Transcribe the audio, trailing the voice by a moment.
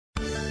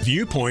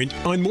Viewpoint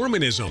on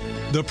Mormonism,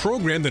 the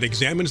program that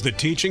examines the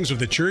teachings of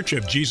the Church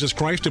of Jesus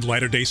Christ of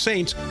Latter-day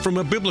Saints from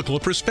a biblical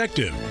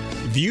perspective.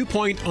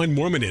 Viewpoint on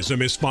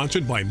Mormonism is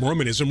sponsored by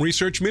Mormonism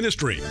Research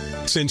Ministry.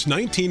 Since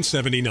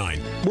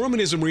 1979,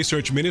 Mormonism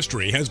Research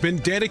Ministry has been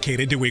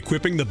dedicated to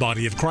equipping the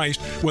body of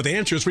Christ with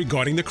answers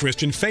regarding the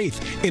Christian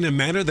faith in a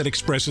manner that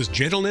expresses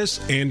gentleness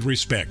and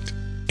respect.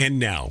 And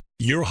now,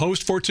 your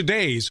host for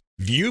today's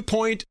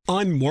Viewpoint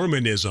on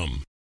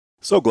Mormonism.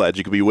 So glad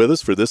you could be with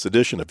us for this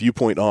edition of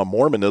Viewpoint on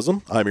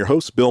Mormonism. I'm your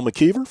host, Bill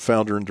McKeever,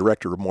 founder and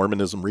director of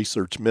Mormonism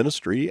Research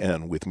Ministry,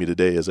 and with me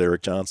today is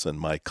Eric Johnson,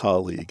 my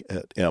colleague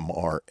at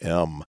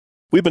MRM.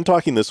 We've been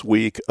talking this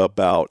week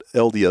about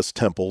LDS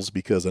temples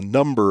because a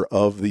number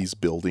of these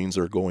buildings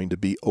are going to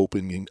be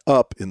opening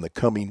up in the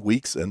coming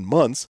weeks and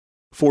months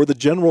for the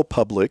general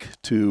public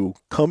to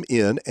come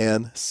in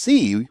and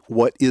see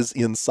what is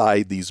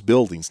inside these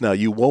buildings. Now,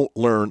 you won't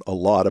learn a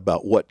lot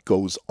about what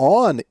goes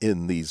on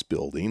in these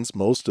buildings.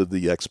 Most of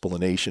the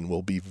explanation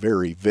will be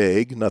very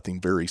vague, nothing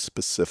very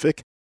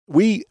specific.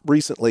 We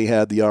recently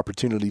had the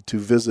opportunity to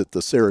visit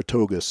the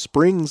Saratoga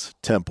Springs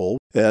Temple.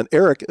 And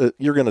Eric,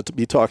 you're going to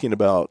be talking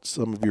about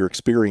some of your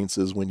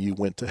experiences when you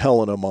went to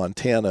Helena,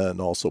 Montana, and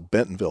also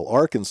Bentonville,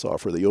 Arkansas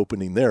for the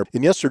opening there.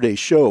 In yesterday's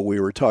show, we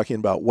were talking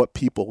about what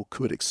people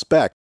could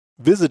expect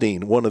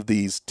visiting one of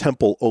these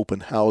temple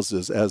open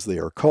houses, as they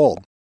are called.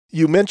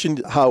 You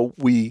mentioned how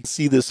we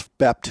see this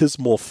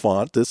baptismal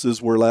font. This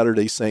is where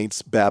Latter-day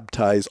Saints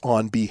baptize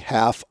on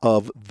behalf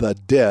of the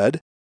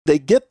dead. They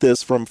get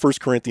this from 1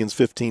 Corinthians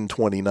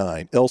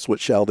 15:29. Else what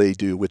shall they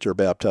do which are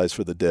baptized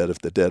for the dead if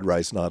the dead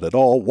rise not at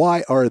all?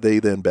 Why are they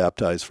then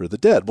baptized for the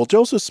dead? Well,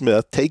 Joseph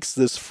Smith takes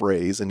this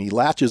phrase and he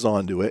latches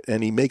onto it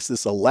and he makes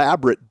this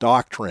elaborate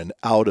doctrine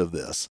out of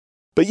this.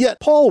 But yet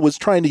Paul was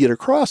trying to get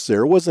across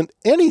there wasn't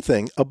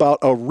anything about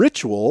a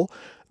ritual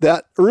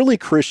that early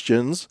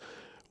Christians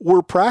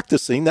were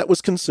practicing that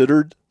was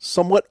considered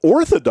somewhat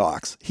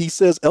orthodox. He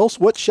says, else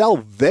what shall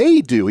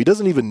they do? He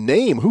doesn't even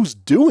name who's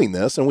doing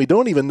this, and we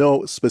don't even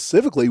know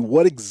specifically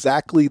what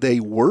exactly they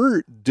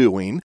were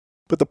doing.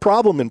 But the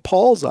problem in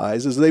Paul's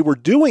eyes is they were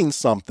doing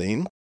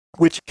something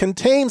which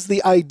contains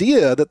the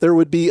idea that there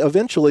would be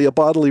eventually a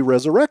bodily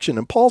resurrection.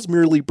 And Paul's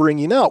merely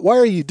bringing out, why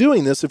are you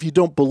doing this if you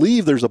don't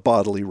believe there's a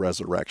bodily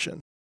resurrection?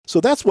 So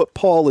that's what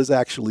Paul is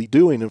actually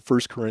doing in 1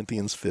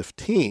 Corinthians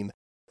 15.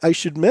 I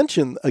should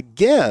mention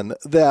again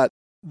that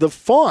the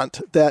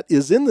font that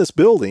is in this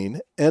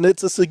building, and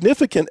it's a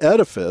significant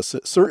edifice,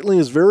 it certainly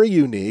is very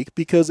unique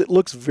because it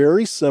looks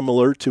very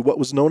similar to what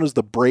was known as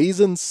the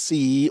Brazen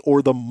Sea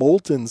or the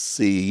Molten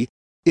Sea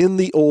in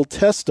the Old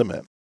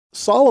Testament.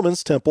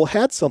 Solomon's temple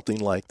had something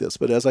like this,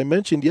 but as I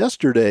mentioned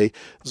yesterday,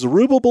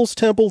 Zerubbabel's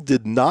temple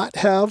did not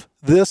have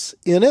this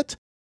in it.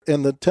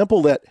 And the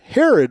temple that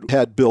Herod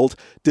had built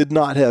did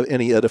not have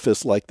any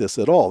edifice like this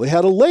at all. They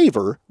had a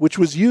laver, which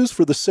was used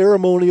for the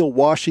ceremonial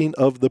washing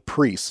of the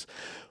priests.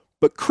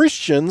 But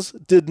Christians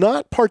did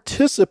not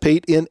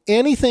participate in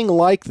anything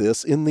like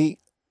this in the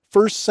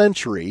first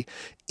century,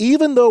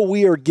 even though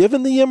we are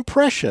given the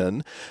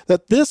impression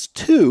that this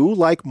too,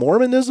 like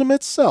Mormonism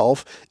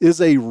itself,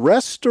 is a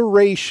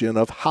restoration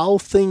of how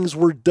things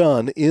were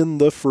done in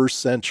the first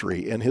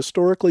century. And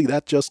historically,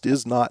 that just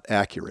is not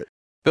accurate.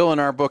 Bill, in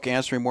our book,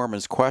 Answering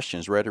Mormons'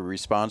 Questions, Ready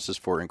Responses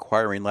for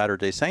Inquiring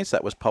Latter-day Saints,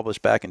 that was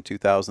published back in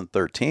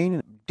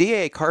 2013.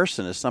 D.A.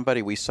 Carson is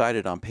somebody we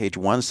cited on page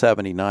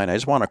 179. I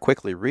just want to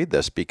quickly read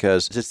this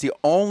because it's the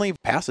only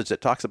passage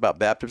that talks about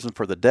baptism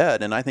for the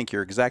dead, and I think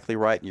you're exactly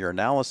right in your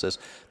analysis.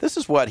 This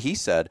is what he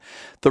said.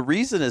 The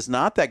reason is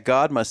not that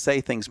God must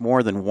say things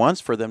more than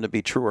once for them to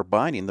be true or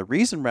binding. The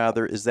reason,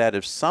 rather, is that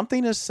if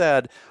something is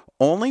said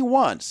only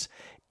once,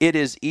 it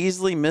is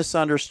easily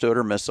misunderstood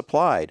or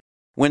misapplied.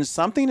 When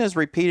something is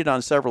repeated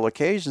on several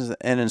occasions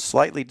and in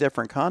slightly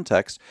different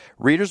contexts,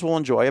 readers will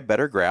enjoy a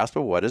better grasp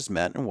of what is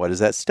meant and what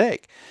is at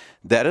stake.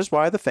 That is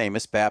why the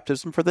famous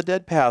baptism for the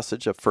dead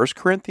passage of 1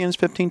 Corinthians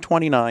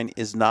 15:29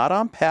 is not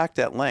unpacked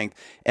at length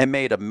and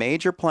made a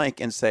major plank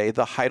in, say,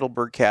 the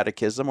Heidelberg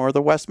Catechism or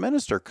the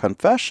Westminster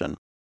Confession.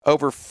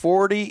 Over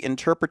 40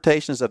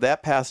 interpretations of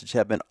that passage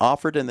have been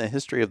offered in the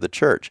history of the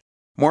Church.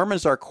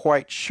 Mormons are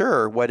quite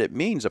sure what it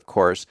means, of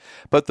course,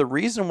 but the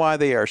reason why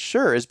they are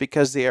sure is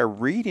because they are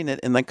reading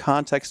it in the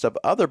context of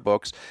other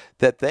books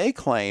that they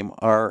claim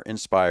are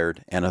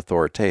inspired and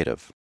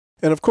authoritative.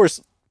 And of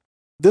course,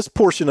 this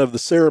portion of the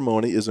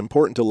ceremony is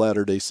important to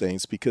Latter-day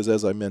Saints because,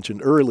 as I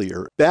mentioned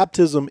earlier,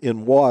 baptism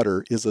in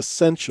water is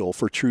essential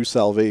for true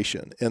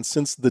salvation. And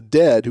since the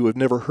dead who have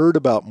never heard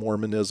about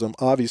Mormonism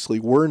obviously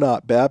were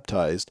not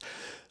baptized,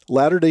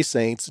 Latter-day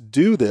Saints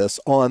do this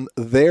on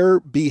their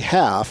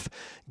behalf,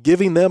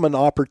 giving them an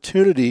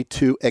opportunity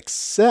to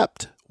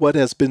accept what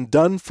has been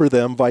done for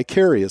them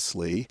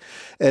vicariously.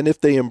 And if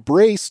they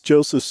embrace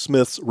Joseph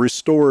Smith's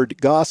restored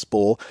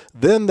gospel,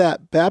 then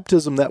that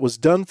baptism that was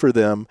done for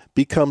them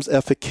becomes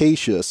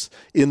efficacious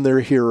in their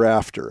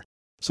hereafter.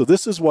 So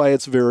this is why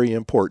it's very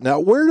important. Now,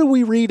 where do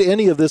we read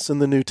any of this in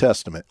the New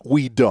Testament?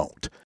 We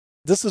don't.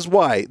 This is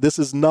why this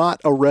is not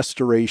a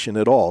restoration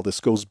at all. This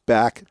goes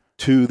back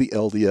to the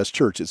LDS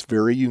Church. It's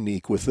very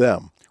unique with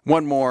them.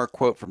 One more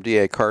quote from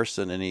D.A.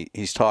 Carson, and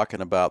he's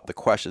talking about the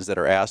questions that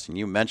are asked, and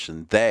you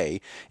mentioned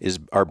they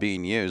are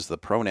being used, the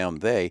pronoun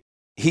they.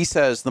 He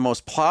says, the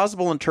most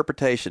plausible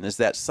interpretation is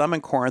that some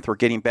in Corinth were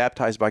getting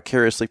baptized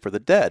vicariously for the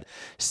dead.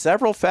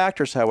 Several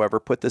factors, however,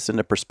 put this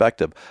into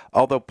perspective.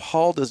 Although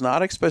Paul does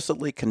not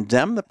explicitly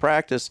condemn the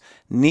practice,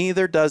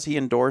 neither does he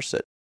endorse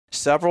it.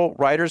 Several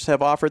writers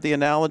have offered the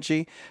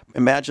analogy.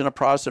 Imagine a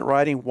Protestant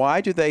writing, why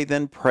do they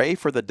then pray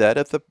for the dead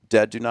if the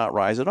dead do not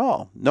rise at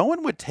all? No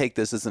one would take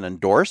this as an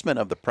endorsement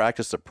of the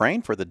practice of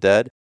praying for the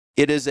dead.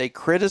 It is a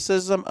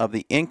criticism of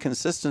the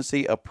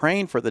inconsistency of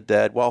praying for the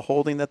dead while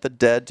holding that the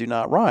dead do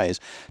not rise.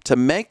 To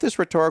make this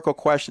rhetorical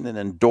question an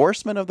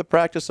endorsement of the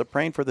practice of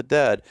praying for the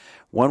dead,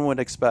 one would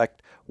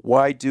expect,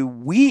 why do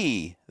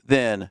we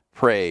then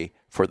pray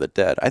for the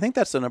dead? I think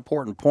that's an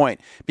important point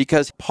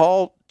because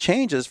Paul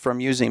changes from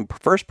using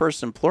first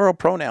person plural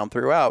pronoun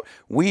throughout,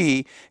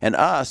 we and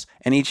us,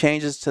 and he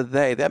changes to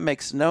they. That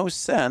makes no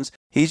sense.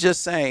 He's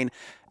just saying,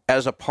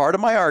 as a part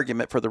of my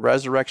argument for the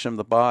resurrection of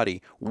the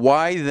body,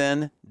 why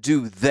then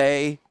do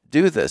they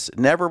do this? It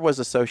never was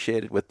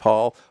associated with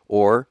Paul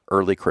or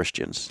early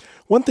Christians.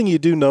 One thing you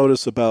do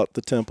notice about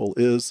the temple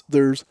is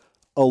there's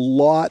a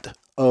lot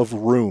of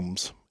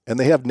rooms. And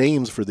they have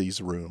names for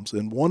these rooms.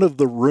 And one of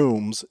the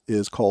rooms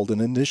is called an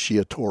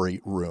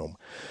initiatory room.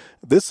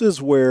 This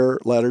is where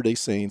Latter-day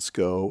Saints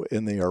go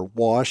and they are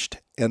washed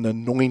and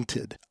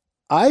anointed.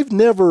 I've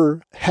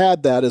never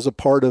had that as a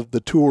part of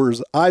the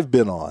tours I've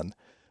been on.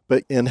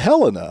 But in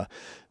Helena,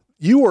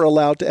 you were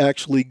allowed to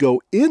actually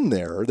go in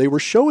there. They were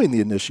showing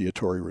the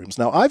initiatory rooms.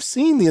 Now, I've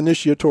seen the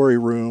initiatory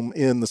room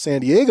in the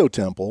San Diego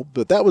temple,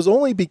 but that was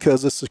only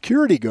because a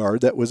security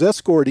guard that was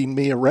escorting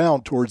me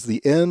around towards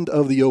the end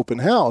of the open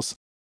house,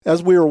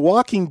 as we were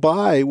walking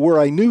by where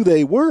I knew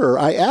they were,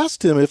 I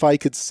asked him if I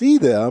could see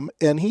them,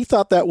 and he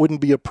thought that wouldn't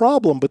be a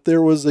problem, but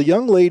there was a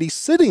young lady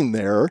sitting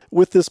there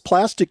with this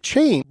plastic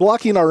chain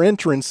blocking our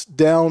entrance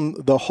down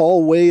the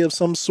hallway of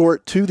some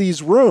sort to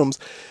these rooms.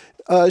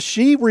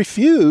 She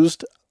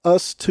refused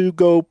us to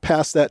go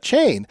past that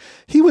chain.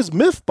 He was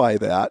miffed by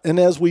that, and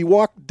as we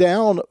walked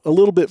down a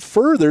little bit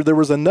further, there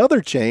was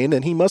another chain,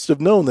 and he must have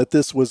known that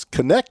this was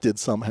connected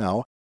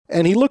somehow.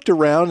 And he looked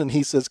around and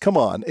he says, come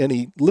on. And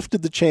he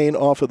lifted the chain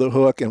off of the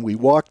hook and we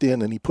walked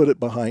in and he put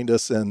it behind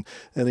us and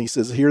he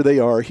says, here they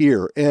are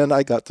here. And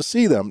I got to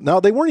see them.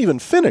 Now, they weren't even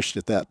finished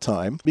at that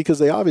time because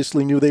they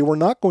obviously knew they were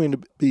not going to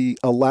be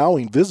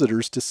allowing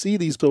visitors to see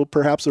these, so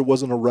perhaps there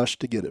wasn't a rush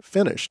to get it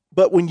finished.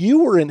 But when you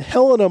were in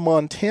Helena,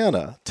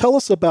 Montana, tell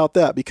us about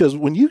that, because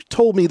when you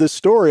told me this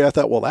story, I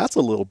thought, well, that's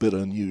a little bit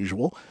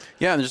unusual.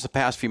 Yeah, in just the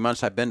past few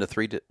months, I've been to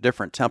 3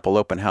 different temple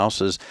open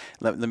houses.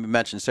 Let me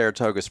mention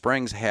Saratoga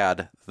Springs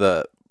had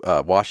the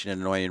washing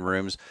and anointing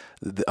rooms.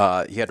 You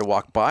had to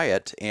walk by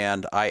it,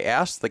 and I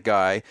asked the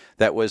guy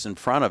that was in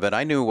front of it.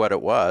 I knew what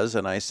it was,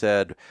 and I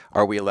said,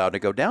 are we allowed to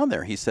go down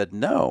there? He said,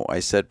 no.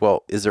 I said,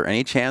 well, is there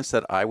any chance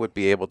that I would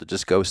be able to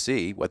just go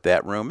see what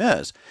that room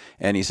is?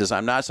 And he says,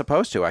 I'm not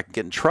supposed to. I can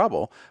get in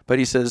trouble. But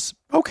he says,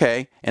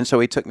 okay. And so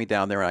he took me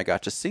down there, and I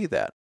got to see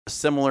that. A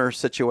similar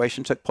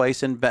situation took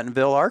place in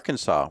Bentonville,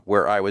 Arkansas,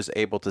 where I was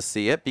able to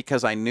see it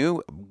because I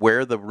knew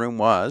where the room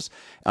was.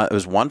 It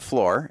was 1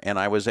 floor, and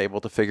I was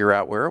able to figure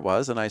out where it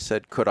was, and I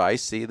said, could I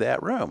see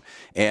that room?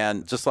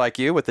 And just like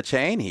you with the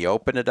chain, he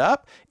opened it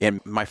up,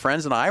 and my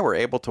friends and I were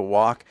able to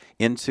walk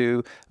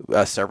into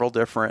several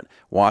different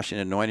washing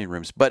and anointing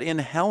rooms. But in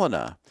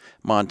Helena,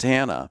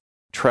 Montana,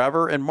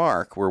 Trevor and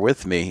Mark were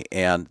with me,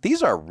 and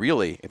these are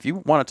really, if you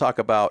want to talk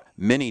about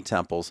mini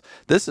temples,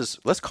 this is,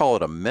 let's call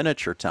it a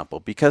miniature temple,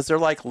 because they're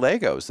like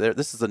Legos.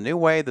 This is a new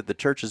way that the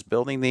church is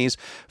building these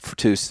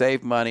to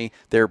save money.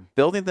 They're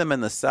building them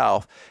in the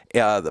South,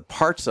 the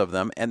parts of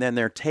them, and then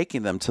they're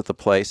taking them to the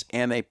place,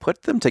 and they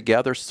put them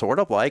together sort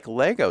of like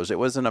Legos. It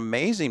was an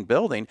amazing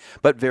building,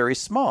 but very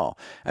small.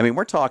 I mean,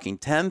 we're talking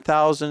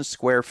 10,000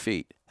 square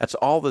feet. That's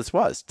all this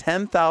was,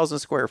 10,000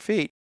 square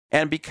feet.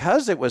 And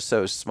because it was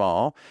so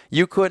small,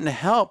 you couldn't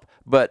help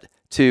but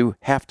to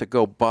have to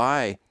go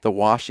by the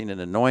washing and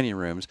anointing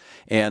rooms.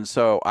 And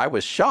so I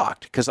was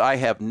shocked because I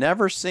have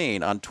never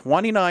seen on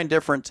 29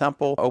 different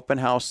temple open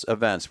house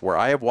events where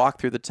I have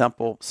walked through the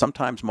temple,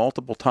 sometimes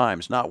multiple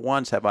times, not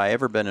once have I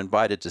ever been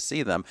invited to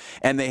see them.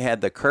 And they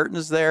had the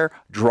curtains there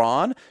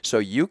drawn so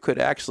you could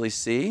actually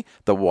see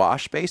the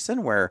wash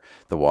basin where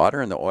the water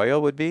and the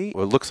oil would be. It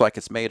looks like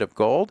it's made of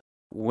gold.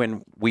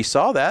 When we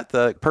saw that,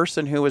 the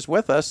person who was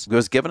with us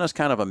was giving us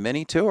kind of a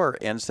mini tour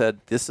and said,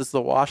 this is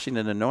the washing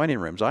and anointing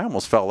rooms. I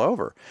almost fell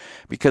over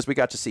because we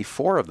got to see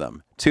 4 of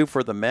them, 2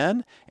 for the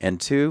men and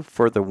 2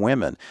 for the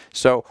women.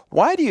 So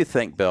why do you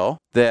think, Bill,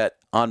 that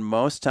on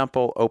most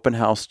temple open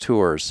house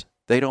tours,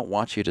 they don't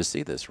want you to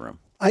see this room?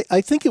 I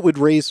think it would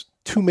raise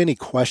too many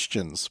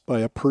questions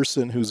by a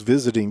person who's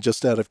visiting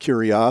just out of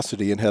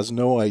curiosity and has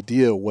no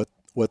idea what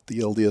the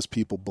LDS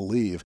people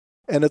believe.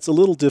 And it's a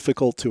little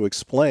difficult to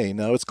explain.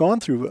 Now, it's gone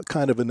through a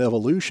kind of an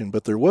evolution,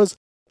 but there was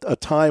a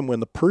time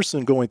when the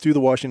person going through the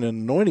washing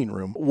and anointing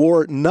room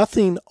wore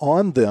nothing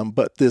on them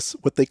but this,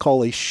 what they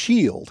call a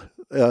shield.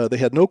 They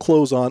had no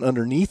clothes on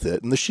underneath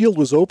it, and the shield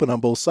was open on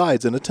both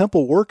sides, and a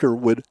temple worker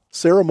would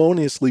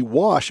ceremoniously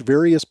wash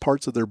various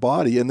parts of their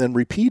body and then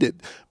repeat it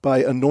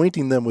by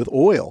anointing them with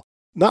oil.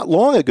 Not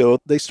long ago,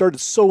 they started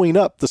sewing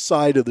up the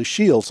side of the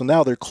shield, so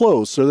now they're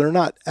closed, so they're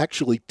not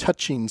actually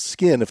touching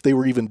skin. If they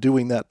were even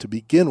doing that to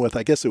begin with,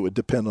 I guess it would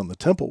depend on the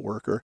temple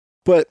worker.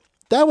 But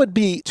that would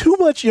be too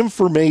much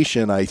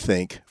information, I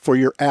think, for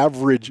your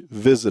average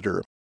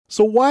visitor.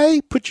 So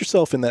why put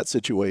yourself in that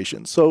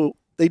situation? So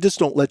they just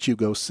don't let you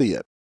go see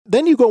it.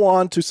 Then you go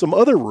on to some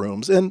other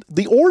rooms, and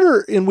the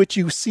order in which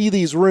you see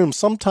these rooms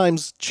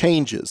sometimes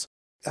changes.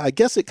 I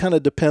guess it kind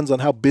of depends on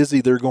how busy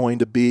they're going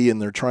to be,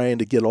 and they're trying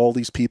to get all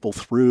these people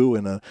through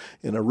in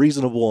a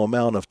reasonable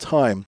amount of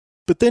time.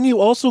 But then you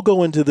also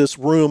go into this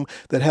room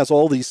that has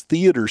all these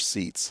theater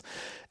seats,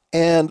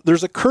 and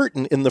there's a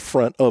curtain in the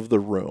front of the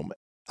room.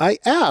 I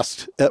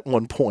asked at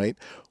one point,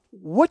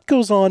 what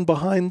goes on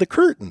behind the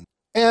curtain?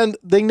 And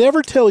they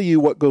never tell you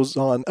what goes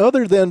on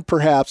other than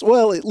perhaps,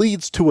 well, it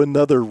leads to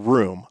another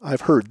room.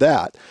 I've heard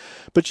that.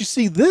 But you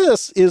see,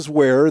 this is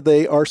where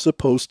they are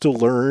supposed to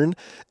learn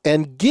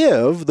and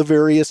give the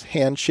various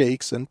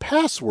handshakes and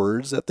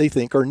passwords that they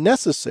think are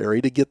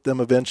necessary to get them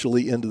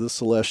eventually into the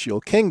celestial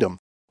kingdom.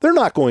 They're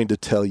not going to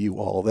tell you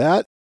all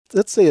that.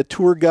 Let's say a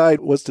tour guide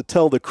was to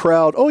tell the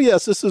crowd, oh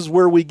yes, this is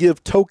where we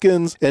give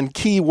tokens and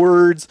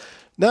keywords.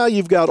 Now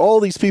you've got all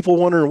these people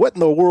wondering what in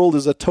the world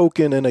is a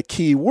token and a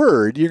key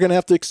word. You're going to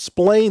have to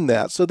explain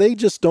that. So they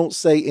just don't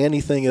say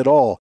anything at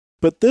all.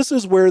 But this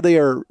is where they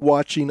are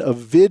watching a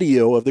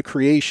video of the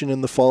creation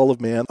and the fall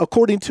of man,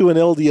 according to an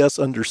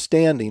LDS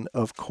understanding,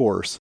 of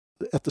course.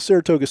 At the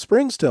Saratoga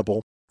Springs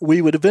Temple,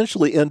 we would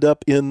eventually end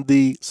up in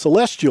the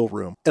celestial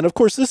room. And of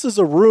course, this is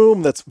a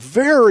room that's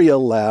very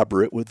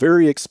elaborate with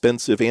very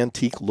expensive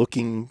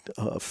antique-looking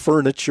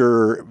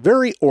furniture,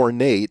 very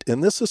ornate.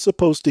 And this is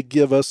supposed to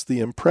give us the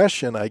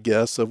impression, I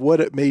guess, of what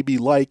it may be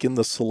like in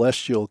the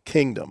celestial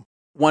kingdom.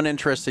 One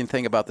interesting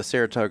thing about the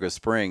Saratoga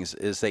Springs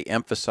is they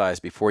emphasize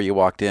before you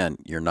walked in,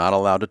 you're not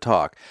allowed to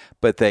talk.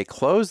 But they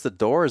closed the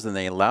doors and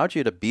they allowed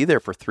you to be there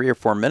for 3 or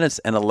 4 minutes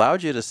and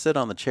allowed you to sit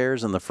on the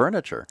chairs and the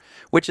furniture,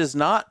 which is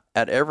not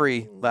at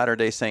every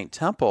Latter-day Saint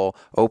temple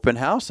open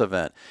house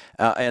event.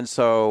 And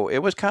so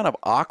it was kind of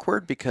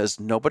awkward because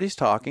nobody's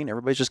talking.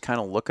 Everybody's just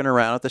kind of looking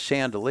around at the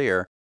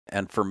chandelier.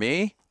 And for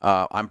me,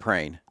 I'm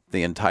praying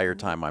the entire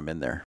time I'm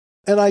in there.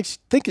 And I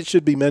think it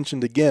should be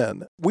mentioned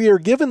again. We are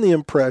given the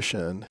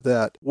impression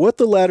that what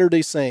the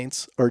Latter-day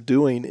Saints are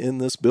doing in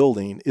this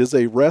building is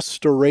a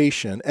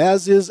restoration,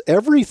 as is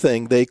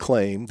everything they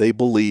claim, they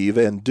believe,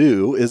 and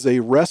do, is a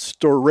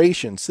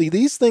restoration. See,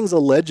 these things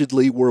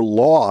allegedly were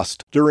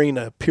lost during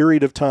a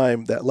period of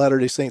time that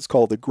Latter-day Saints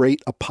call the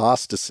Great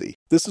Apostasy.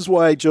 This is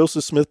why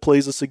Joseph Smith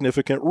plays a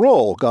significant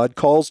role. God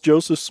calls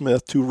Joseph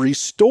Smith to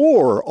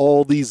restore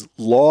all these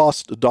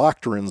lost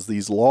doctrines,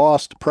 these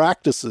lost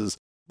practices.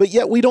 But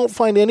yet we don't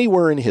find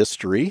anywhere in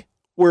history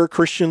where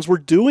Christians were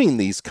doing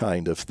these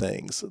kind of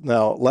things.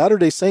 Now,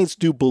 Latter-day Saints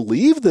do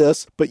believe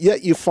this, but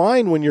yet you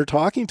find when you're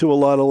talking to a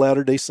lot of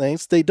Latter-day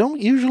Saints, they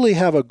don't usually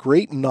have a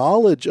great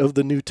knowledge of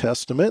the New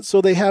Testament, so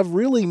they have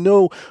really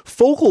no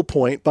focal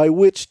point by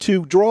which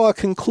to draw a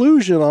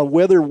conclusion on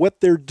whether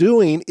what they're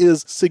doing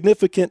is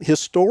significant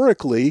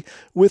historically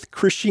with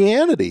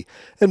Christianity.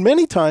 And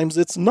many times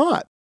it's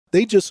not.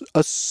 They just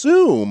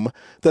assume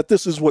that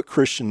this is what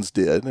Christians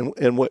did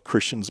and what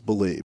Christians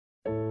believe.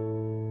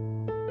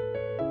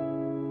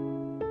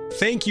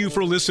 Thank you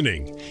for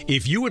listening.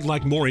 If you would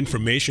like more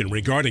information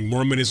regarding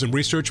Mormonism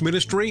Research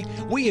Ministry,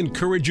 we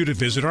encourage you to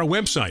visit our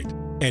website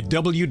at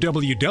www.mrm.org,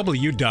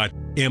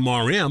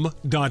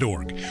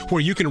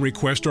 where you can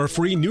request our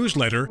free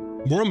newsletter,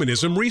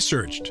 Mormonism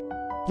Researched.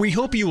 We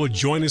hope you will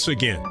join us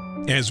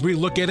again as we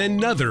look at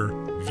another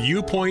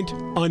viewpoint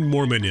on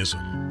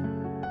Mormonism.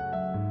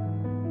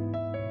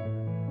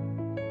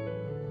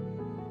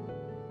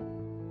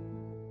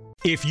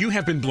 If you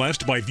have been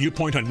blessed by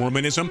Viewpoint on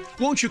Mormonism,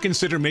 won't you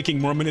consider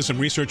making Mormonism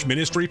Research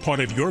Ministry part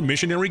of your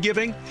missionary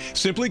giving?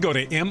 Simply go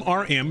to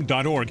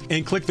mrm.org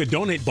and click the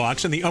donate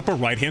box in the upper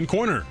right-hand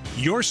corner.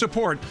 Your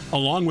support,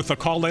 along with the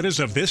call letters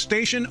of this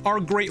station, are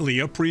greatly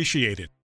appreciated.